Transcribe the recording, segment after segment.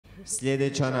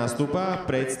Sljedeća nastupa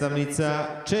predstavnica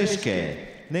Češke.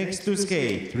 Next to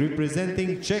skate,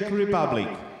 representing Czech Republic,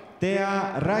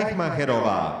 Thea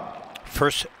REICHMACHEROVA.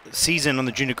 First season on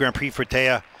the Junior Grand Prix for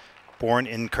Thea, born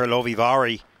in Karlovy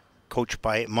Vary, coached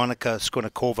by Monika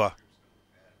Skonikova,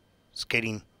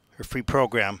 skating her free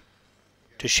program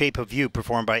to Shape of You,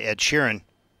 performed by Ed Sheeran.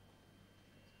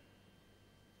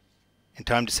 And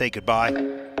time to say goodbye,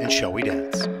 and shall we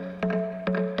dance?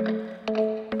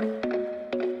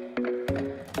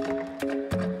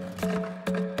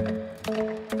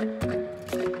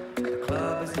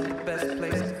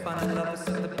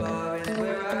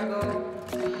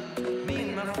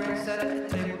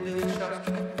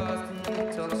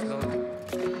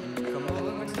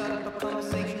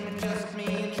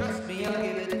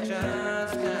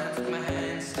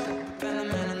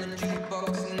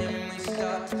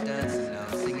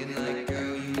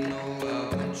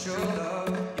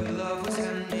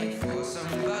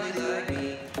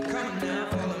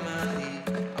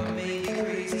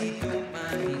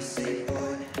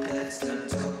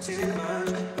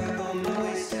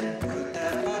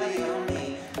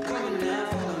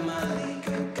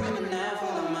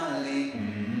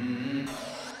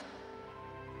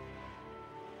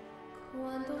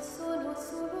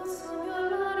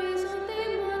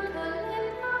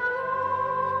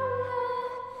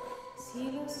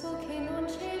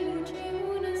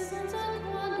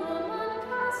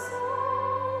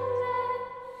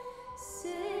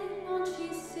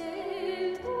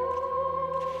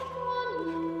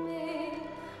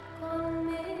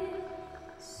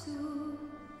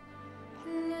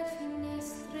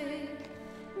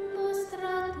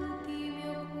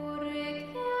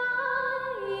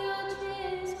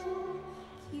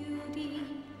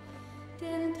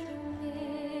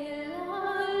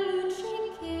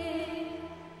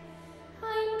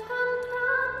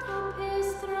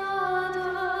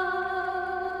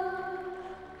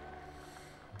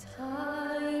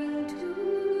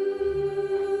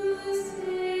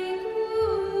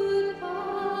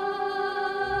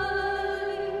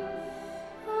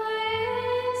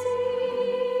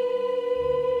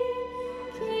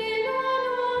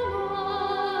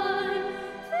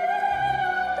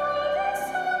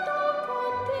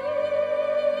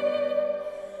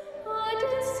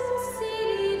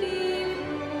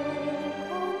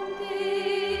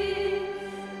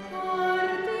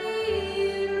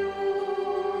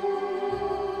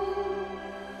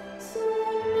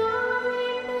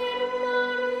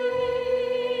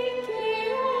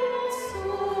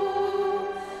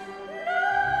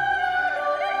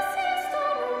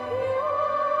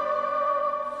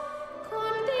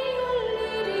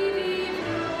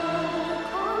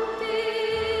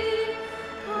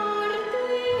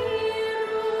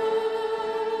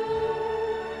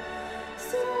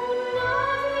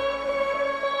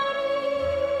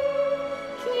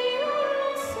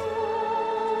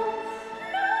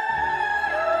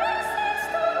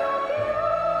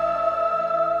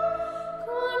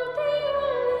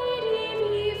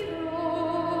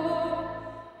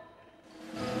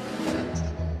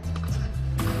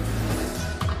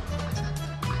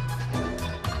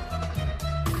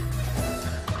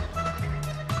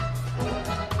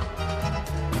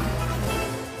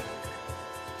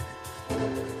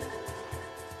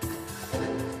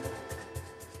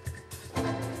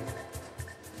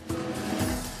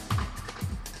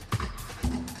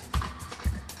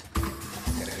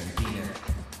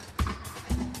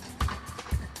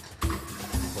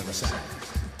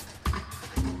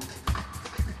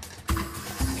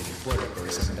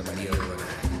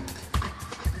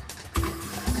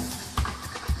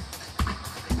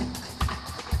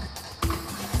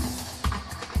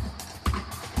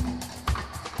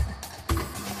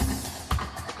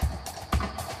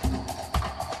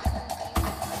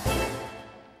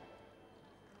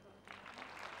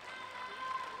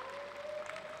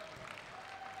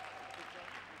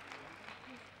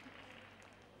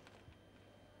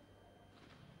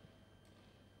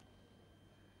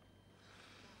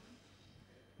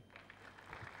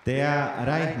 Thea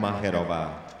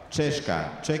REICHMACHEROVA,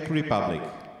 Češka, Czech Republic.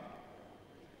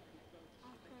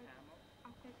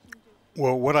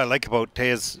 Well, what I like about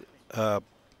Thea's not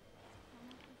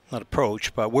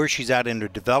approach, but where she's at in her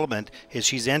development is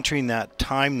she's entering that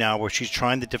time now where she's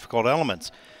trying the difficult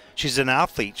elements. She's an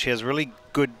athlete. She has really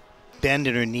good bend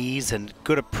in her knees and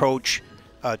good approach.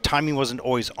 Timing wasn't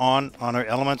always on her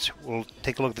elements. We'll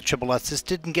take a look at the triple Lutz. This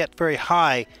didn't get very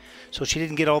high, so she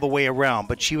didn't get all the way around,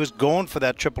 but she was going for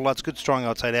that triple Lutz. Good strong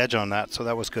outside edge on that, so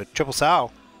that was good. Triple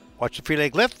sow. Watch the free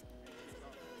leg lift.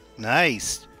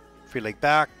 Nice. Free leg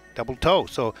back, double toe.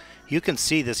 So you can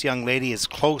see this young lady is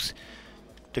close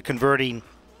to converting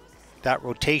that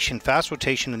rotation, fast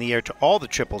rotation in the air to all the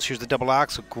triples. Here's the double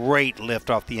axel, great lift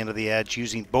off the end of the edge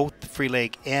using both the free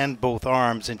leg and both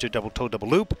arms into double toe, double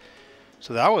loop.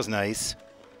 So that was nice.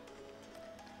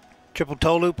 Triple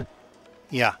toe loop,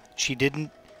 yeah, she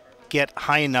didn't get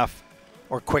high enough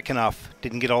or quick enough,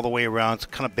 didn't get all the way around, so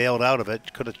kind of bailed out of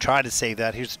it. Could have tried to save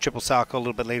that. Here's the triple salchow a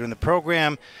little bit later in the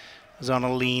program. Is on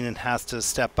a lean and has to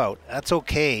step out. That's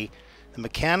okay. The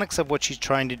mechanics of what she's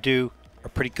trying to do are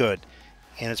pretty good,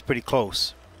 and it's pretty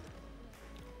close.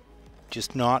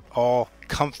 Just not all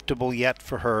comfortable yet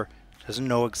for her. Doesn't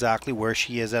know exactly where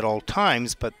she is at all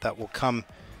times, but that will come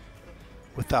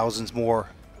with thousands more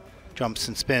jumps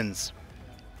and spins.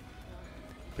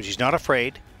 But she's not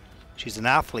afraid. She's an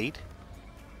athlete,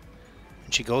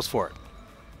 and she goes for it.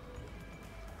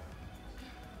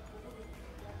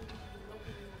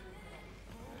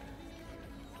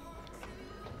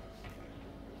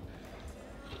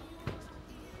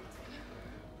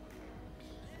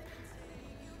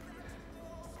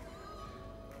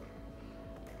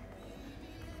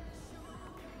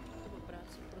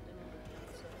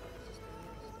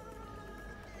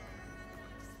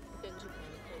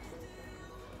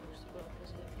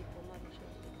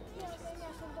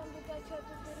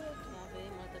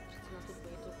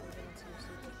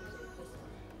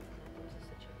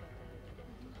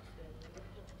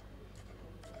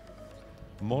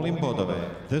 Molim bodove.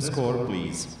 The score,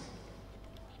 please.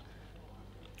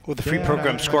 With the free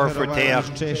program score for Thea iz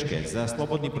Češke za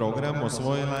slobodni program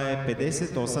osvojila je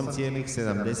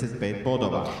 58,75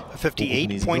 bodova.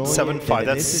 58.75.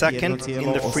 That's second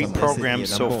in the free program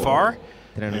so far.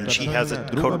 And she has a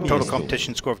total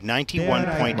competition score of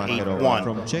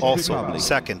 91.81, also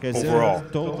second overall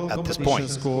at this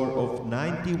point.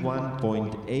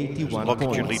 Look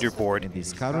at your leaderboard, and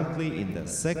is currently in the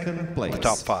second place. The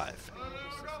top 5.